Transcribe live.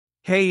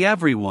Hey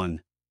everyone!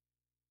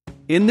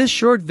 In this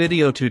short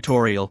video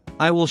tutorial,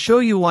 I will show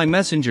you why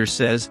Messenger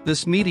says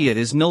this media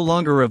is no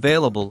longer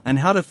available and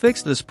how to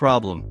fix this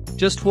problem.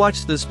 Just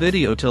watch this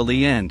video till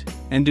the end,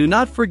 and do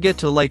not forget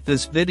to like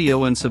this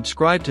video and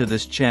subscribe to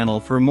this channel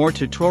for more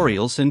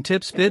tutorials and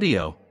tips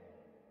video.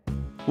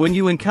 When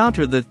you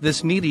encounter that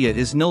this media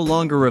is no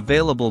longer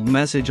available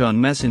message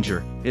on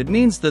Messenger, it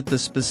means that the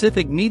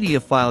specific media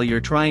file you're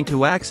trying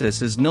to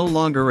access is no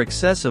longer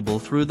accessible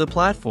through the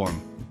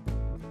platform.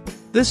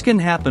 This can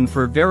happen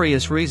for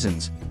various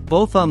reasons,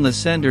 both on the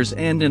sender's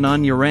end and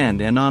on your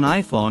end and on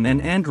iPhone and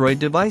Android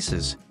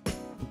devices.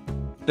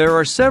 There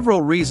are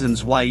several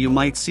reasons why you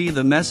might see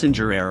the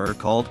Messenger error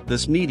called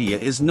 "this media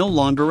is no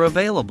longer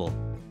available."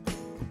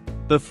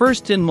 The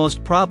first and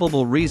most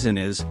probable reason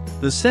is,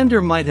 the sender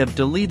might have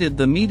deleted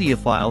the media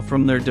file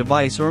from their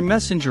device or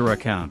Messenger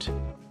account.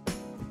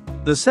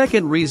 The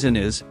second reason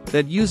is,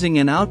 that using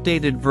an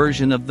outdated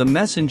version of the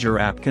Messenger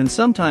app can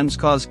sometimes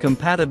cause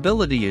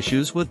compatibility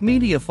issues with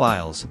media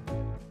files.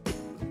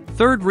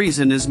 Third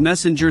reason is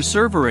Messenger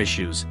server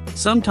issues.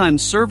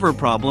 Sometimes server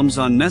problems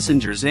on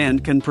Messenger's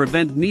end can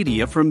prevent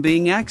media from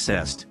being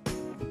accessed.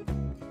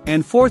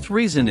 And fourth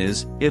reason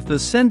is, if the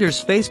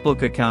sender's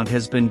Facebook account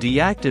has been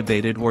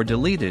deactivated or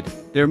deleted,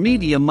 their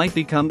media might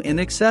become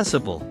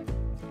inaccessible.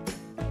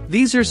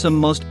 These are some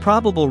most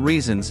probable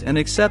reasons, and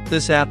except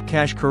this app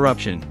cache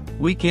corruption,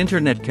 weak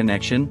internet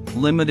connection,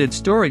 limited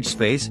storage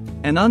space,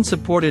 and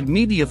unsupported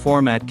media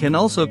format can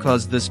also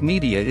cause this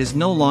media is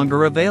no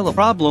longer available.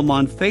 Problem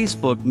on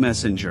Facebook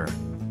Messenger.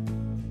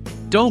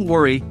 Don't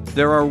worry,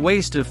 there are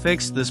ways to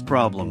fix this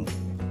problem.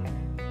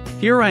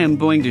 Here I am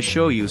going to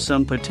show you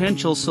some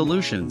potential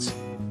solutions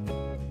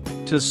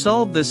to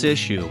solve this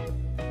issue.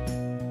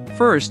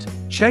 First,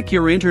 check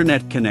your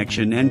internet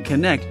connection and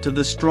connect to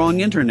the strong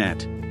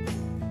internet.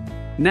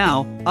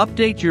 Now,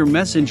 update your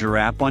Messenger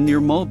app on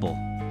your mobile.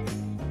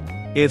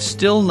 If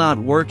still not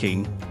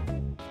working,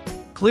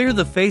 clear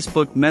the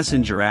Facebook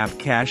Messenger app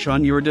cache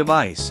on your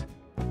device.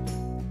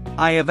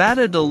 I have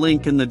added a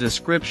link in the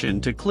description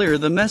to clear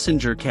the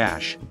Messenger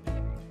cache.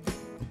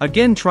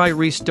 Again, try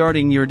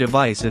restarting your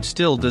device if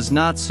still does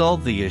not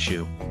solve the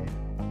issue.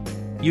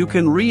 You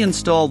can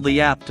reinstall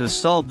the app to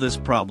solve this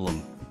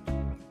problem.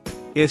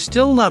 If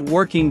still not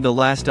working, the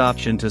last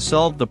option to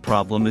solve the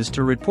problem is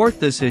to report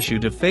this issue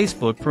to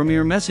Facebook from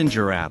your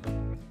Messenger app.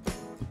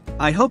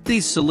 I hope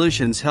these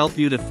solutions help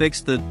you to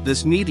fix the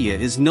 "this media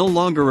is no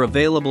longer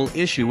available"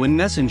 issue in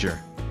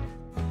Messenger.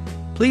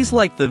 Please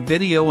like the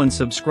video and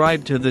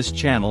subscribe to this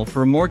channel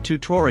for more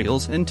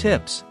tutorials and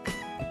tips.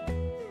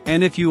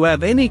 And if you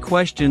have any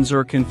questions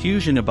or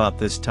confusion about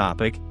this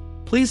topic,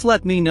 please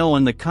let me know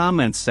in the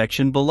comments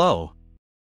section below.